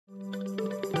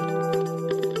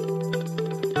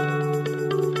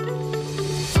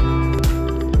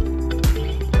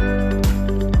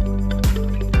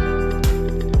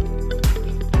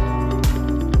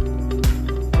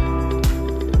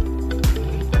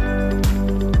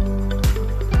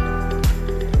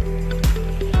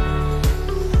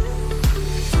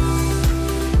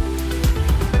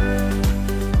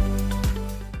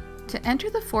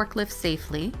enter the forklift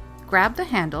safely, grab the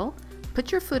handle,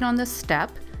 put your foot on the step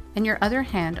and your other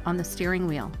hand on the steering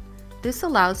wheel. This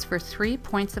allows for 3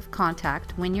 points of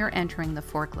contact when you're entering the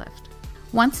forklift.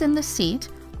 Once in the seat,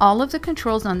 all of the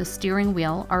controls on the steering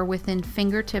wheel are within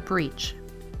fingertip reach.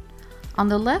 On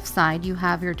the left side, you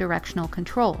have your directional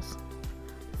controls.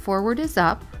 Forward is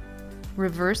up,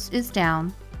 reverse is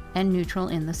down, and neutral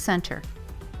in the center.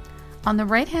 On the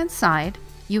right-hand side,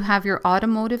 you have your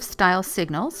automotive style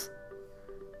signals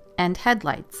and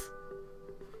headlights.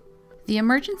 The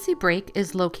emergency brake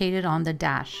is located on the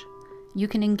dash. You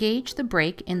can engage the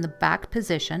brake in the back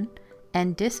position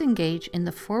and disengage in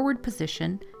the forward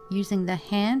position using the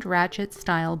hand ratchet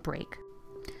style brake.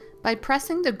 By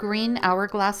pressing the green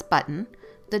hourglass button,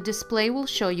 the display will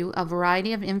show you a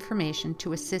variety of information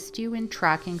to assist you in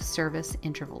tracking service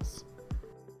intervals.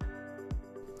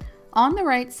 On the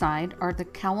right side are the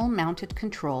cowl-mounted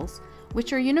controls,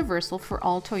 which are universal for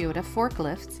all Toyota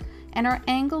forklifts and are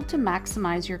angled to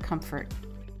maximize your comfort.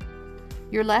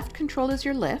 Your left control is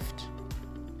your lift,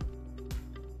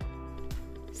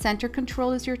 center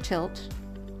control is your tilt,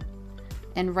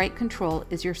 and right control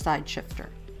is your side shifter.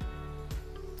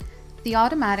 The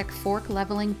automatic fork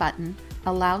leveling button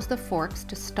allows the forks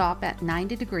to stop at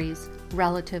 90 degrees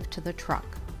relative to the truck.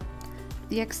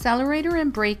 The accelerator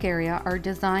and brake area are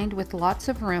designed with lots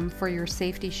of room for your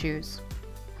safety shoes.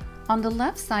 On the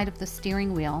left side of the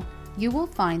steering wheel, you will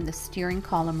find the steering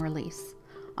column release.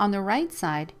 On the right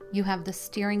side, you have the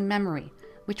steering memory,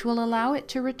 which will allow it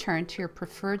to return to your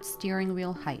preferred steering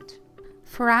wheel height.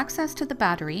 For access to the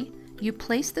battery, you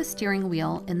place the steering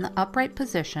wheel in the upright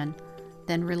position,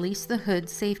 then release the hood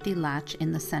safety latch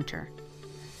in the center.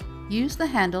 Use the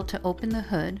handle to open the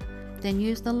hood, then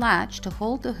use the latch to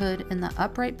hold the hood in the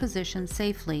upright position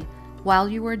safely while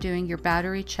you are doing your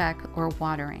battery check or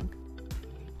watering.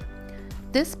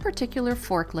 This particular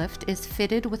forklift is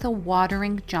fitted with a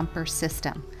watering jumper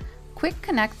system. Quick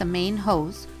connect the main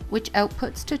hose, which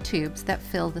outputs to tubes that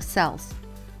fill the cells.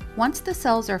 Once the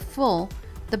cells are full,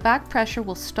 the back pressure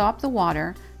will stop the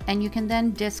water and you can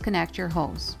then disconnect your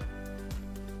hose.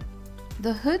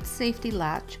 The hood safety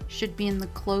latch should be in the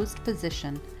closed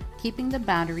position, keeping the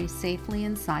battery safely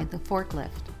inside the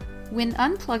forklift. When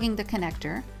unplugging the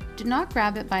connector, do not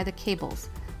grab it by the cables,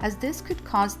 as this could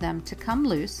cause them to come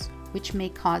loose, which may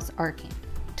cause arcing.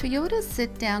 Toyota's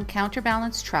sit-down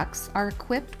counterbalance trucks are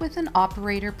equipped with an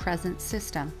operator present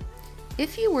system.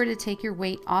 If you were to take your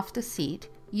weight off the seat,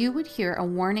 you would hear a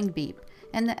warning beep,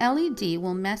 and the LED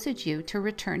will message you to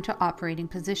return to operating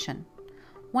position.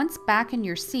 Once back in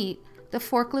your seat, the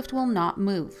forklift will not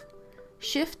move.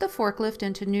 Shift the forklift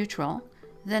into neutral,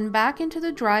 then back into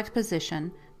the drive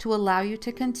position to allow you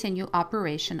to continue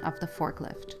operation of the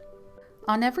forklift.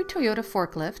 On every Toyota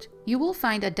forklift, you will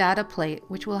find a data plate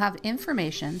which will have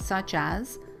information such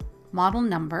as model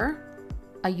number,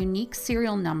 a unique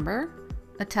serial number,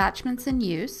 attachments in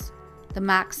use, the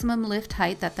maximum lift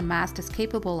height that the mast is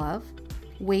capable of,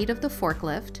 weight of the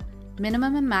forklift,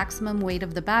 minimum and maximum weight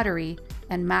of the battery,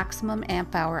 and maximum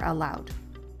amp hour allowed.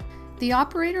 The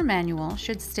operator manual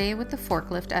should stay with the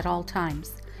forklift at all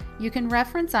times. You can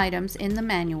reference items in the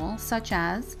manual such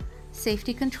as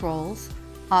safety controls,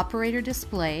 operator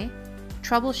display,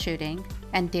 troubleshooting,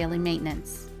 and daily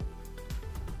maintenance.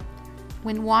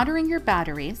 When watering your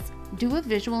batteries, do a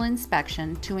visual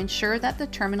inspection to ensure that the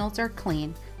terminals are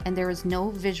clean and there is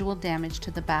no visual damage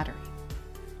to the battery.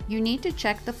 You need to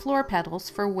check the floor pedals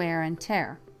for wear and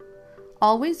tear.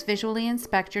 Always visually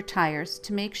inspect your tires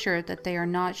to make sure that they are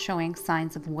not showing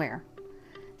signs of wear.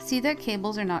 See that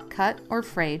cables are not cut or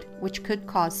frayed, which could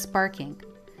cause sparking.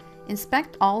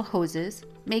 Inspect all hoses,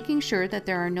 making sure that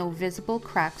there are no visible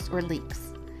cracks or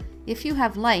leaks. If you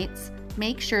have lights,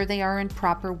 make sure they are in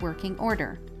proper working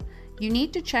order. You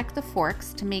need to check the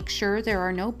forks to make sure there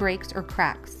are no breaks or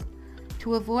cracks.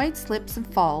 To avoid slips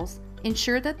and falls,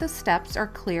 ensure that the steps are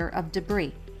clear of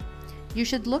debris. You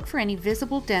should look for any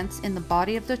visible dents in the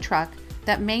body of the truck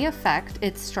that may affect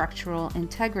its structural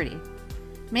integrity.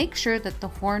 Make sure that the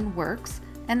horn works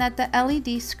and that the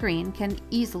LED screen can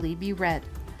easily be read.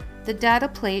 The data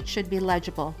plate should be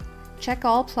legible. Check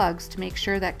all plugs to make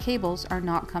sure that cables are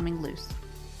not coming loose.